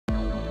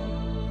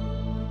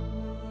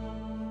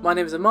My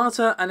name is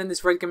Amata, and in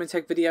this Red Gaming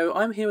Tech video,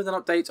 I'm here with an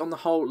update on the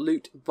whole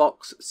loot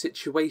box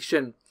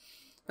situation.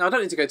 Now, I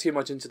don't need to go too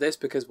much into this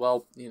because,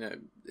 well, you know,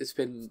 it's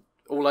been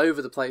all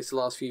over the place the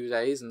last few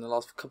days and the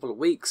last couple of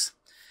weeks.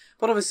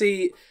 But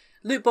obviously,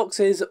 loot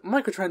boxes,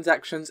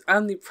 microtransactions,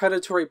 and the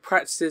predatory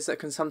practices that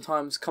can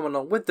sometimes come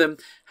along with them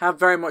have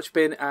very much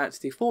been at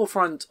the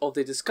forefront of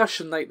the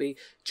discussion lately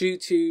due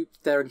to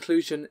their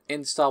inclusion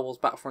in Star Wars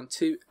Battlefront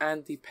 2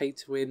 and the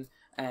pay-to-win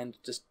and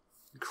just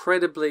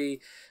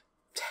incredibly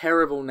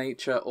terrible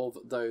nature of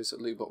those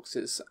loot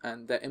boxes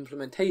and their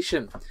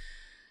implementation.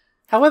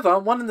 However,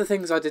 one of the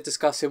things I did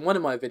discuss in one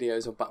of my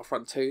videos on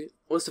Battlefront 2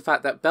 was the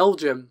fact that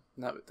Belgium,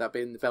 that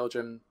being the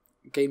Belgian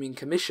Gaming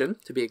Commission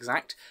to be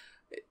exact,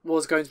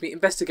 was going to be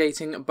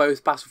investigating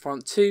both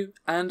Battlefront 2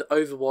 and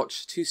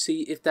Overwatch to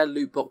see if their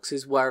loot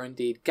boxes were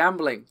indeed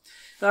gambling.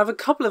 Now, I have a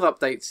couple of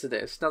updates to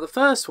this. Now, the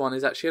first one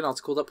is actually an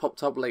article that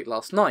popped up late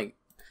last night.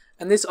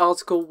 And this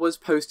article was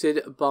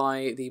posted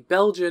by the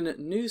Belgian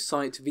news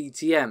site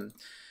VTM.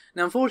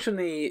 Now,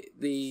 unfortunately,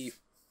 the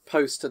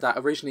post that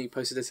originally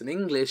posted this in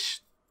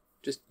English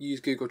just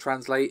used Google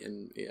Translate,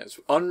 and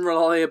it's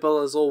unreliable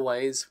as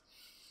always.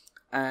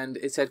 And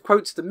it said,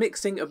 quote, "The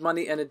mixing of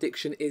money and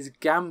addiction is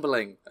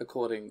gambling,"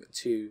 according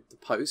to the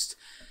post.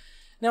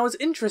 Now, what's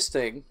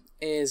interesting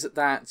is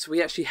that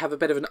we actually have a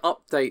bit of an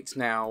update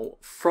now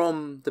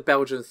from the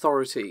Belgian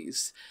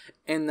authorities,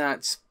 in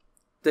that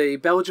the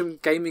Belgian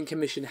Gaming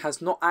Commission has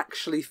not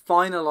actually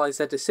finalised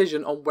their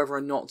decision on whether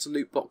or not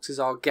loot boxes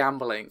are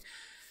gambling.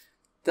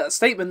 That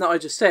statement that I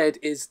just said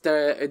is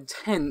their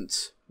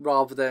intent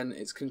rather than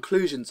its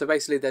conclusion. So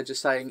basically they're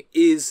just saying,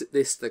 is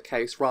this the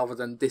case, rather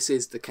than this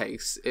is the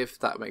case, if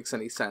that makes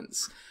any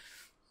sense.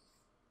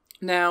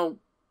 Now,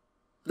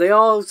 they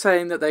are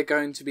saying that they're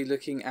going to be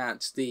looking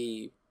at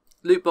the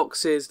loot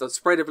boxes, the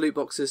spread of loot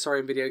boxes,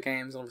 in video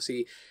games,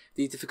 obviously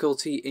the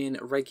difficulty in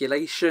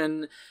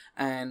regulation,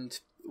 and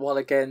while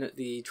again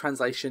the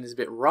translation is a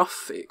bit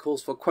rough, it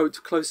calls for,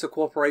 quote, "closer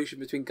cooperation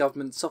between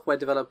government, software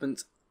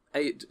developers,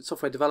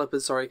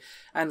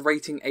 and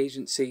rating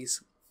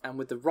agencies. And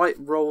with the right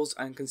rules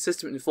and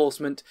consistent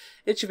enforcement,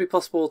 it should be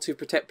possible to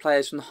protect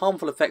players from the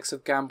harmful effects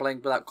of gambling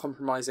without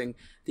compromising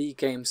the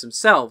games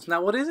themselves."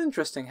 Now, what is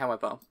interesting,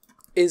 however,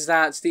 is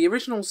that the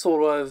original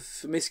sort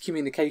of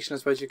miscommunication, I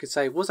suppose you could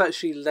say, was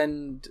actually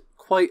lent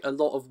quite a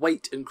lot of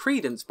weight and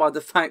credence by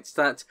the fact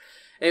that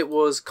it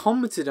was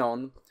commented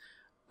on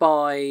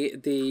by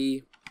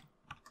the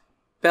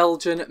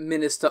Belgian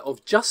Minister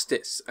of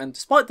Justice, and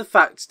despite the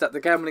fact that the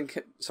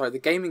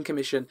Gaming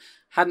Commission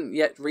hadn't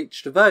yet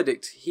reached a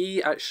verdict,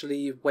 he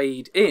actually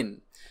weighed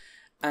in,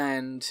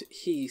 and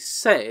he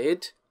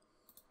said,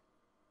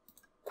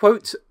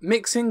 quote,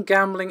 "Mixing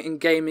gambling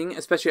and gaming,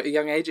 especially at a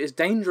young age, is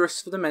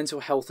dangerous for the mental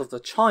health of the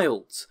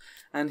child."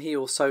 And he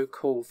also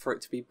called for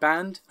it to be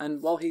banned.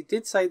 And while he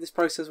did say this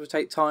process would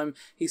take time,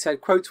 he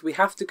said, quote, "We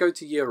have to go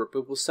to Europe,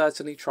 but we'll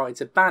certainly try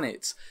to ban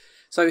it."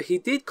 So he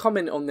did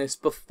comment on this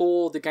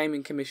before the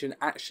Gaming Commission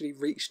actually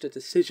reached a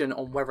decision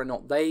on whether or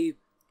not they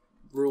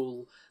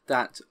rule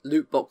that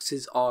loot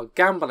boxes are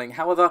gambling.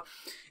 However,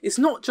 it's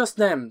not just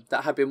them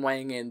that have been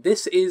weighing in.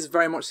 This is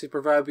very much the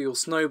proverbial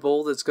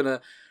snowball that's going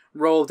to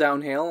roll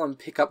downhill and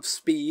pick up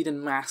speed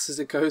and mass as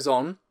it goes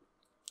on.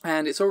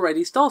 And it's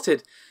already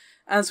started,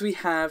 as we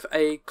have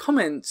a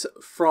comment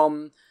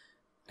from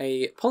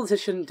a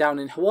politician down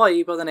in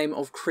Hawaii by the name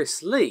of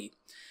Chris Lee.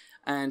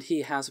 And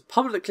he has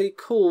publicly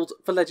called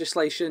for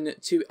legislation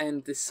to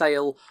end the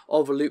sale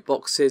of loot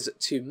boxes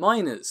to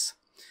minors.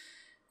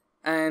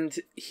 And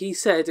he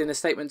said in a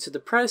statement to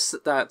the press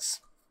that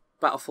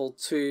Battlefield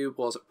 2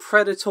 was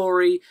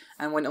predatory,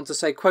 and went on to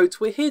say, quote,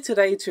 "We're here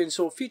today to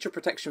ensure future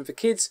protection for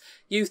kids,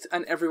 youth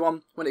and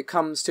everyone when it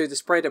comes to the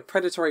spread of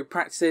predatory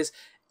practices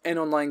in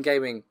online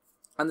gaming,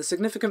 and the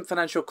significant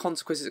financial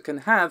consequences it can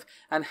have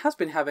and has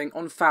been having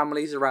on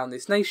families around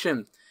this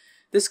nation.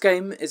 This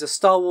game is a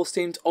Star Wars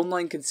themed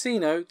online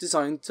casino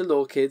designed to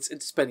lure kids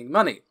into spending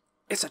money.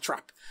 It's a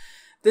trap.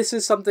 This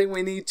is something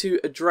we need to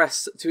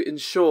address to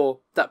ensure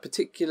that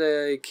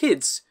particular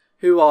kids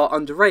who are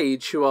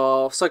underage, who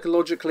are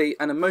psychologically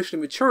and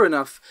emotionally mature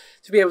enough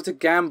to be able to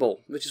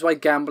gamble, which is why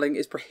gambling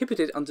is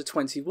prohibited under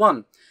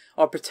 21,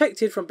 are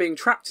protected from being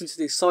trapped into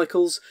these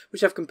cycles,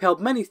 which have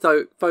compelled many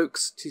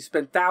folks to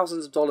spend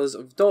thousands of dollars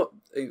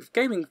of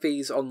gaming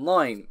fees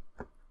online."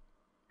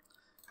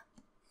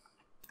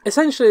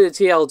 Essentially, the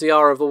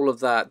TLDR of all of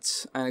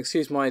that, and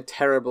excuse my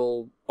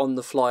terrible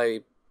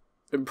on-the-fly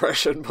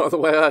impression, by the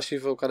way, I actually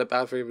feel kind of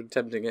bad for even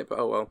attempting it, but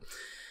oh well.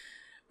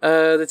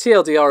 The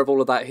TLDR of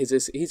all of that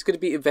is he's going to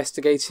be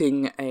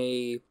investigating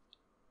a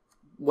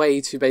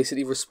way to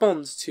basically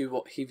respond to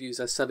what he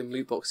views as selling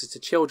loot boxes to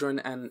children,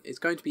 and is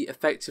going to be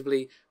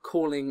effectively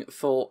calling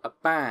for a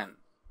ban.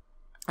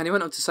 And he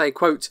went on to say,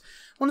 quote,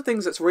 "One of the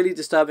things that's really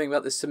disturbing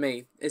about this to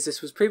me is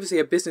this was previously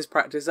a business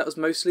practice that was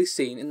mostly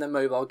seen in the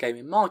mobile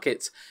gaming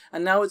market,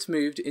 and now it's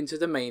moved into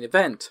the main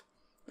event.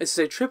 This is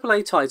a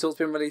AAA title. It's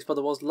been released by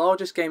the world's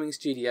largest gaming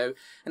studio,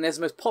 and has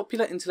the most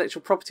popular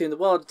intellectual property in the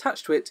world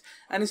attached to it,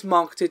 and is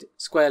marketed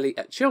squarely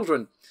at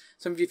children.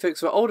 Some of you folks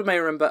who are older may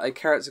remember a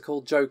character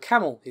called Joe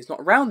Camel. He's not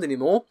around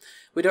anymore.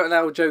 We don't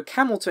allow Joe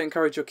Camel to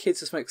encourage your kids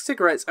to smoke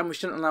cigarettes, and we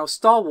shouldn't allow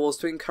Star Wars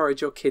to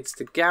encourage your kids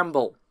to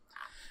gamble.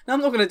 Now,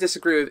 I'm not going to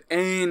disagree with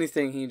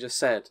anything he just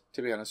said,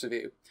 to be honest with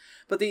you.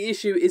 But the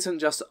issue isn't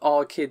just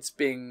our kids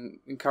being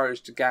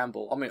encouraged to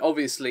gamble. I mean,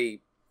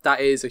 obviously, that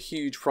is a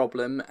huge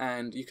problem,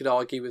 and you could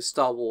argue with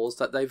Star Wars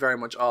that they very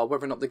much are.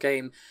 Whether or not the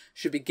game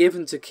should be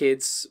given to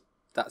kids,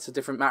 that's a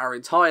different matter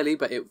entirely,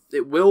 but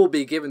it will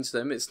be given to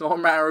them. It's not a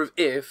matter of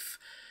if,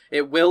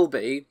 it will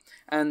be.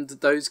 And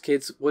those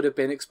kids would have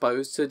been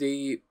exposed to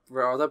the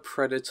rather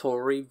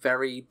predatory,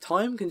 very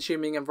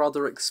time-consuming and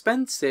rather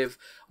expensive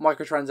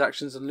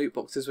microtransactions and loot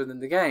boxes within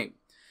the game.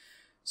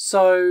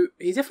 So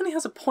he definitely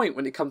has a point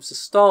when it comes to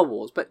Star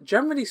Wars, but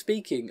generally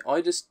speaking,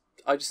 I just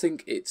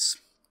think it's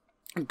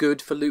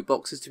good for loot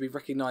boxes to be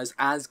recognised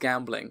as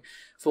gambling,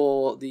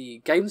 for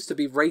the games to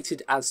be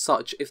rated as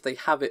such if they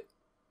have it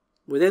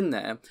within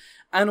there,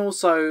 and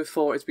also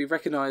for it to be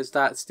recognised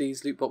that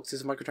these loot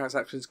boxes and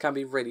microtransactions can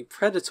be really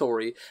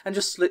predatory, and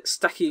just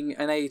stacking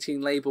an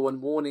 18 label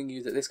and warning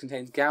you that this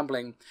contains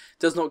gambling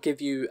does not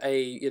give you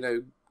a,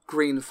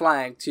 green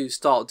flag to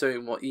start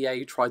doing what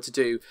EA tried to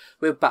do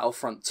with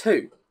Battlefront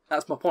 2.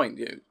 That's my point.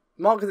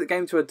 Market the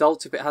game to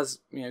adults if it has,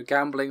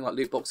 gambling like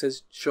loot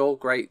boxes. Sure,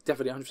 great,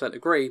 definitely 100%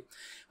 agree.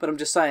 But I'm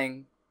just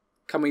saying,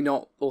 can we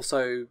not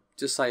also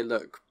just say,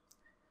 look,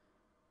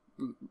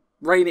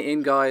 rein it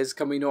in, guys?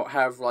 Can we not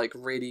have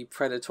really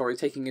predatory,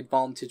 taking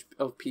advantage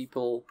of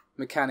people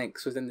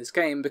mechanics within this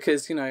game?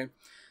 Because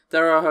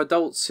there are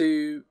adults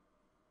who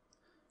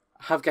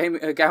have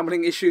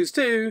gambling issues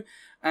too.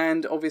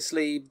 And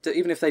obviously,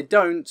 even if they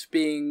don't,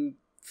 being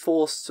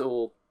forced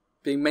or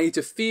being made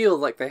to feel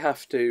like they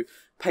have to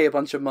pay a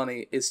bunch of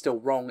money is still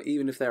wrong,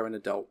 even if they're an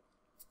adult.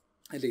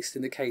 At least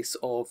in the case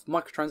of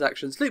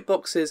microtransactions, loot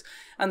boxes,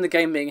 and the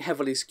game being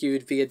heavily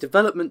skewed via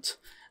development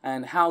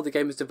and how the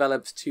game is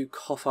developed to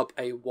cough up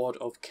a wad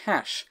of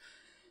cash.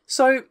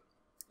 So,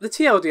 the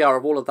TLDR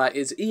of all of that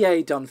is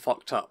EA done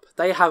fucked up.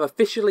 They have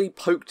officially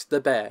poked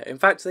the bear. In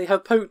fact, they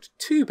have poked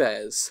two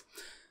bears.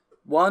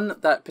 One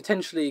that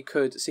potentially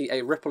could see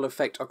a ripple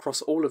effect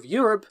across all of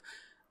Europe,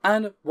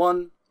 and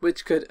one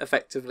which could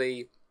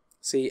effectively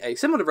see a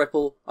similar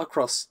ripple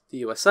across the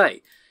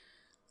USA.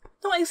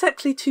 Not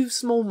exactly two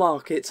small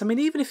markets. I mean,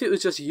 even if it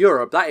was just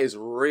Europe, that is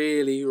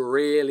really,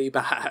 really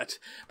bad.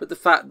 But the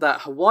fact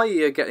that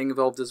Hawaii are getting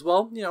involved as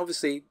well,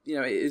 obviously,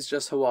 it is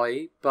just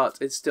Hawaii, but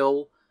it's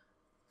still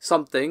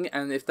something.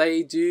 And if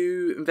they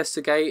do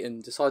investigate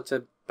and decide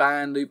to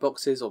ban loot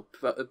boxes or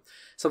put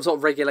some sort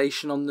of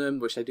regulation on them,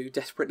 which they do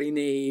desperately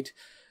need,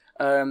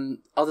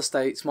 other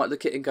states might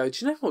look at it and go,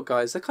 do you know what,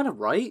 guys, they're kind of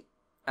right,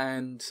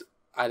 and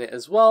add it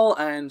as well,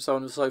 and so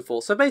on and so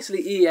forth. So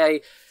basically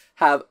EA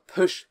have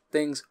pushed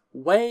things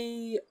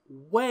way,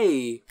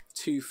 way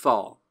too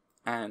far,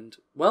 and,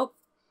 well,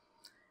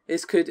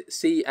 this could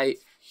see a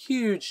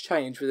huge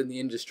change within the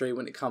industry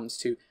when it comes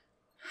to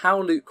how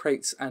loot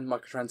crates and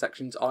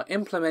microtransactions are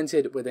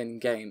implemented within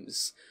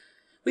games.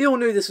 We all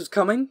knew this was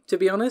coming, to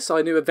be honest.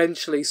 I knew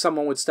eventually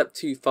someone would step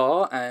too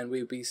far and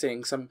we'd be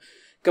seeing some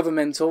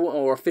governmental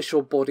or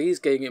official bodies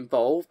getting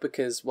involved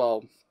because,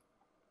 well,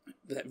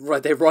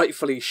 they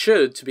rightfully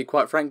should, to be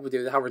quite frank with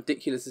you, how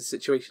ridiculous the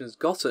situation has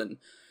gotten.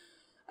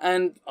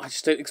 And I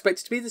just don't expect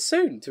it to be this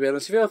soon, to be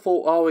honest with you. I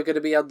thought, we're going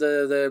to be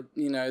under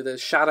the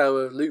shadow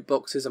of loot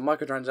boxes and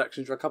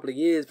microtransactions for a couple of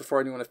years before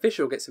anyone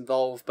official gets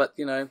involved. But,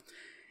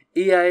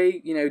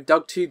 EA,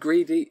 dug too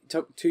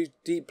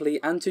deeply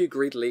and too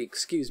greedily,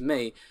 excuse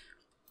me.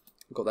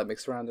 Got that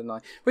mixed around, didn't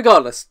I?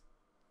 Regardless,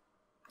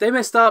 they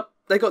messed up,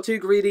 they got too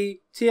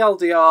greedy,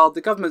 TLDR,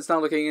 the government's now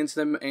looking into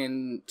them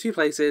in two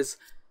places.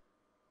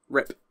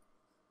 RIP.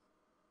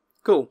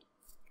 Cool.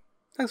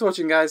 Thanks for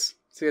watching, guys.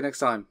 See you next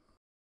time.